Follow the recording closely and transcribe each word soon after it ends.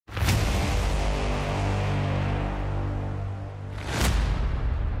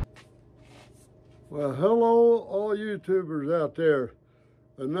Well, hello, all YouTubers out there.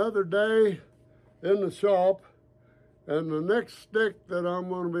 Another day in the shop, and the next stick that I'm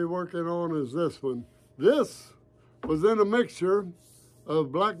going to be working on is this one. This was in a mixture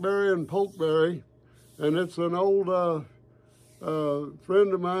of blackberry and pokeberry, and it's an old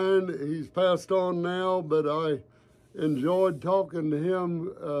friend of mine. He's passed on now, but I enjoyed talking to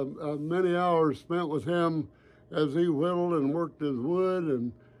him, many hours spent with him as he whittled and worked his wood,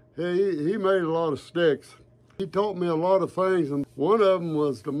 and he made a lot of sticks. He taught me a lot of things, and one of them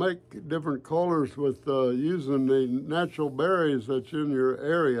was to make different colors with using the natural berries that's in your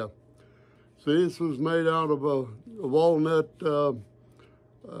area. See, this was made out of a walnut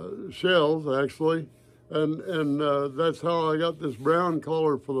shells, actually, and that's how I got this brown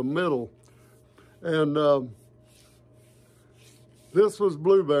color for the middle. And this was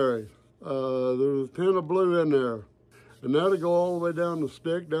blueberry. There was a tin of blue in there. And that'll go all the way down the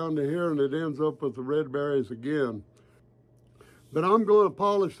stick, down to here, and it ends up with the red berries again. But I'm going to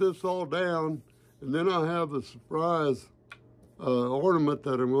polish this all down, and then I have a surprise ornament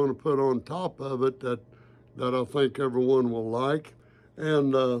that I'm going to put on top of it that I think everyone will like.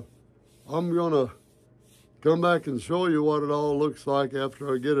 And I'm going to come back and show you what it all looks like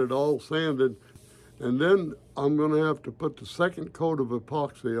after I get it all sanded. And then I'm going to have to put the second coat of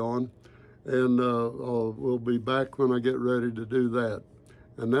epoxy on. And we'll be back when I get ready to do that.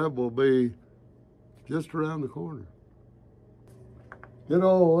 And that will be just around the corner. Get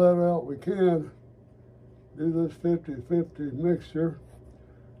all that out we can. Do this 50-50 mixture.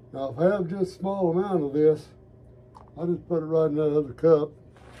 Now if I have just a small amount of this, I'll just put it right in that other cup.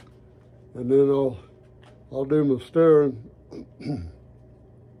 And then I'll do my stirring.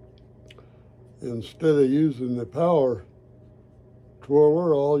 Instead of using the power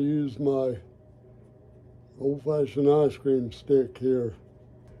twirler, I'll use my old-fashioned ice cream stick here.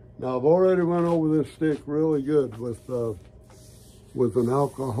 Now I've already went over this stick really good with an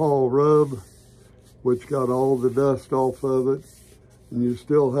alcohol rub, which got all the dust off of it, and you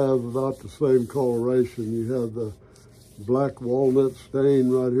still have about the same coloration. You have the black walnut stain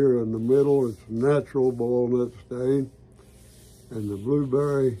right here in the middle. It's natural walnut stain, and the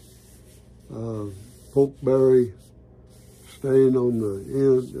blueberry, pokeberry stain on the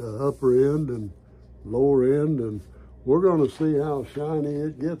end, upper end and lower end, and we're going to see how shiny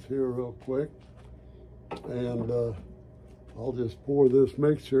it gets here real quick. And I'll just pour this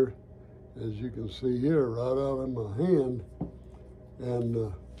mixture, as you can see here, right out in my hand,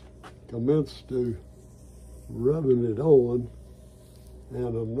 and commence to rubbing it on.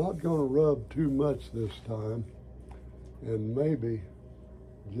 And I'm not going to rub too much this time, and maybe,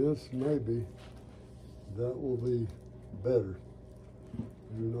 just maybe, that will be better.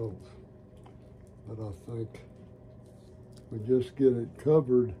 Who knows? But I think we just get it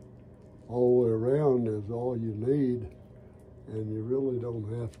covered all the way around is all you need, and you really don't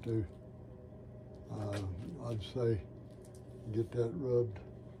have to, I'd say, get that rubbed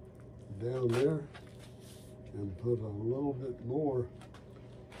down there and put a little bit more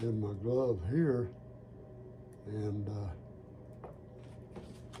in my glove here, and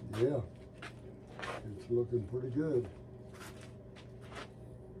yeah, it's looking pretty good.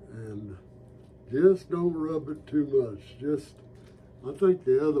 And just don't rub it too much. Just, I think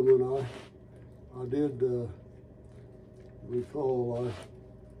the other one I did recall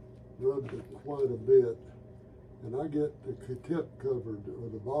I rubbed it quite a bit, and I get the tip covered, or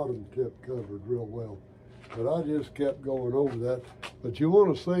the bottom tip covered real well. But I just kept going over that. But you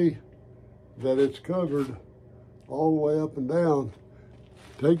want to see that it's covered all the way up and down.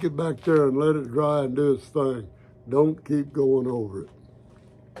 Take it back there and let it dry and do its thing. Don't keep going over it.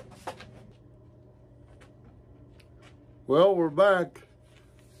 Well, we're back.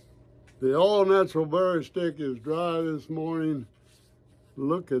 The all-natural berry stick is dry this morning.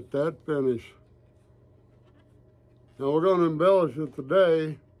 Look at that finish. Now we're going to embellish it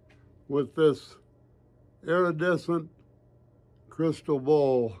today with this iridescent crystal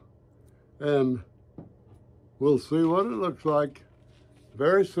ball, and we'll see what it looks like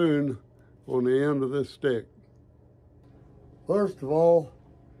very soon on the end of this stick. First of all,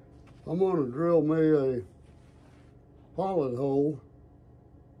 I'm going to drill me a pilot hole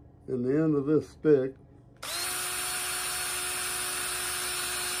in the end of this stick.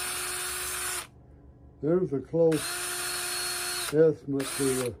 There's a close estimate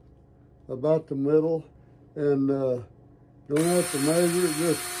to about the middle, and don't have to measure it,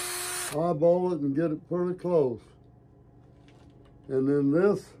 just eyeball it and get it pretty close. And then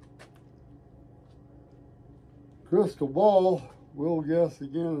this crystal ball, we'll guess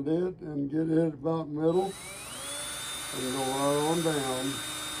again at it and get it about middle. And go right on down.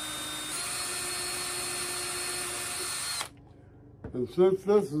 And since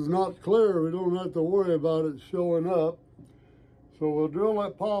this is not clear, we don't have to worry about it showing up. So we'll drill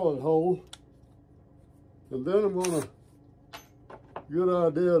that pilot hole. And then I'm gonna, good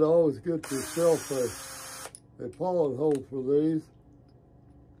idea to always get yourself a pilot hole for these.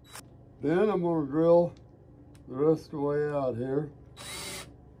 Then I'm gonna drill the rest of the way out here.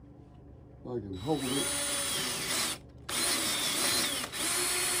 If I can hold it.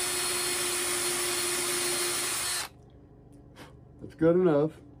 That's good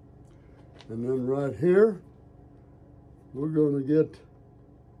enough. And then right here, we're gonna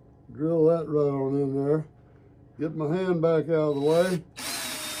drill that right on in there. Get my hand back out of the way.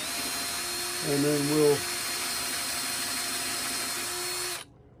 And then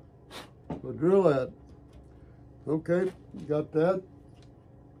we'll drill that. Okay, got that.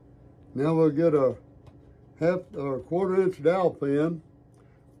 Now we'll get a quarter-inch dowel pin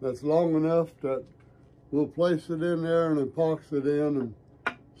that's long enough that we'll place it in there and epoxy it in and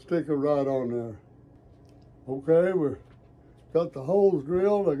stick it right on there. Okay, we've got the holes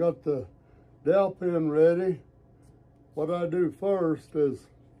drilled. I got the dowel pin ready. What I do first is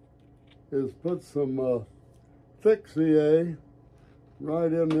put some thick CA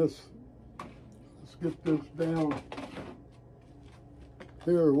right in this. Let's get this down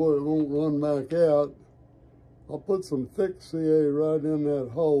here where it won't run back out. I'll put some thick CA right in that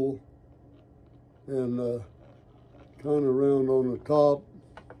hole and kind of round on the top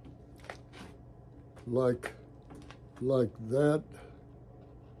like that.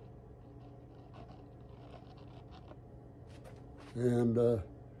 And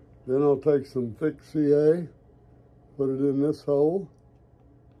then I'll take some thick CA, put it in this hole.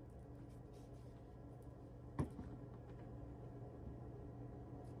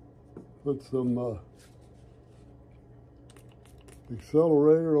 Put some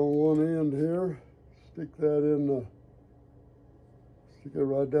accelerator on one end here. Stick it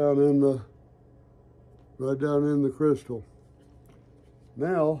right down in the crystal.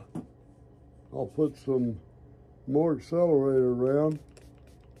 Now I'll put some more accelerator around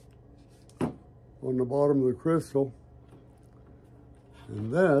on the bottom of the crystal,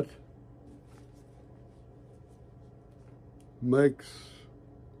 and that makes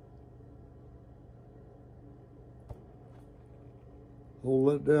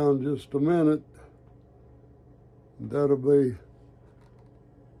hold it down just a minute. That'll be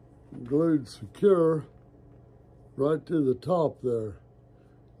glued secure right to the top there.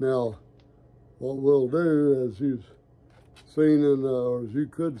 Now, what we'll do, as you've seen or as you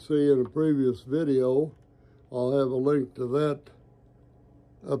could see in a previous video, I'll have a link to that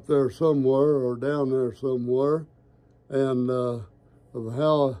up there somewhere or down there somewhere, and of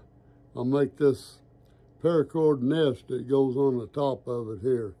how I'll make this paracord nest that goes on the top of it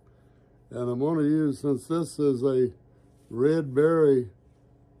here. And I'm going to use, since this is a red berry,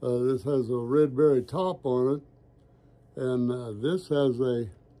 this has a red berry top on it, and this has a,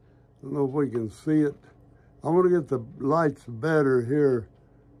 I don't know if we can see it. I'm going to get the lights better here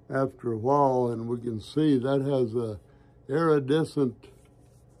after a while, and we can see that has a iridescent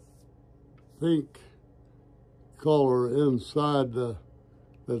pink color inside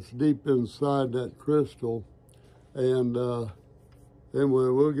that's deep inside that crystal, and then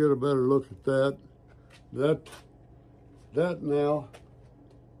we'll get a better look at that. That now,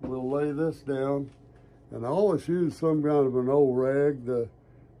 we'll lay this down, and I always use some kind of an old rag to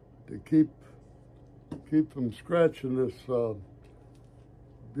keep from scratching this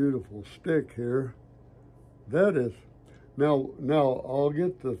beautiful stick here. That is, now I'll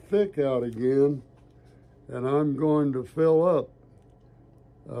get the thick out again, and I'm going to fill up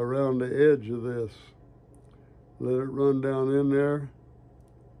around the edge of this. Let it run down in there,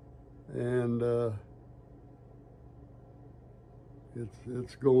 and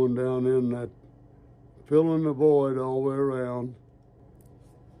it's going down in that, filling the void all the way around.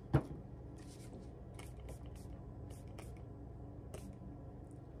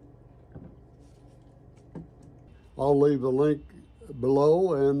 I'll leave a link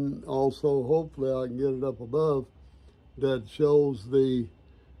below, and also hopefully I can get it up above, that shows the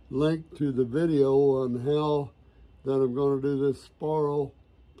link to the video on how that I'm going to do this spiral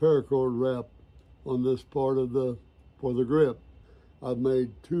paracord wrap on this part of for the grip. I've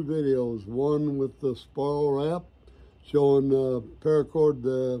made 2 videos, one with the spiral wrap showing paracord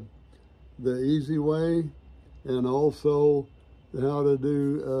the easy way, and also how to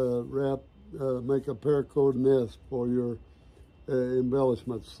do make a paracord nest for your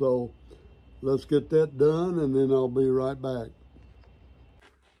embellishments. So let's get that done, and then I'll be right back.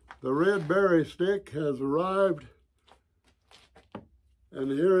 The red berry stick has arrived, and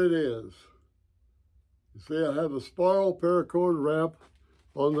here it is. You See, I have a spiral paracord wrap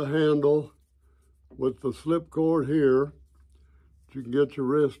on the handle with the slip cord here. You can get your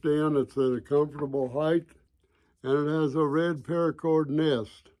wrist in. It's at a comfortable height. And it has a red paracord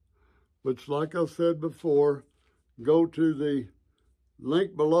nest, which, like I said before, go to the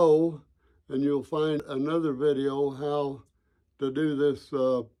link below and you'll find another video how to do this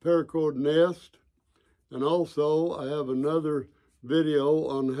paracord nest. And also I have another video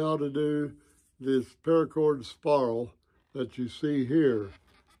on how to do this paracord spiral that you see here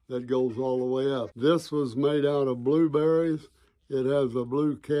that goes all the way up. This was made out of blueberries. It has a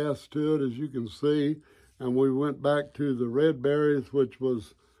blue cast to it, as you can see. And we went back to the red berries, which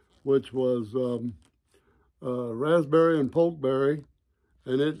was raspberry and pokeberry,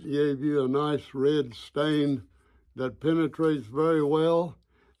 and it gave you a nice red stain that penetrates very well.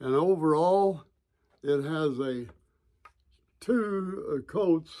 And overall, it has two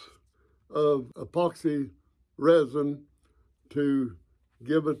coats of epoxy resin to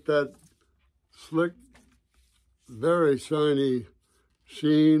give it that slick, very shiny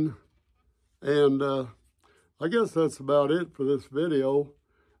sheen. And I guess that's about it for this video.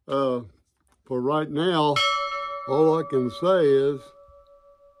 For right now, all I can say is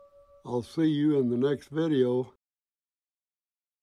I'll see you in the next video.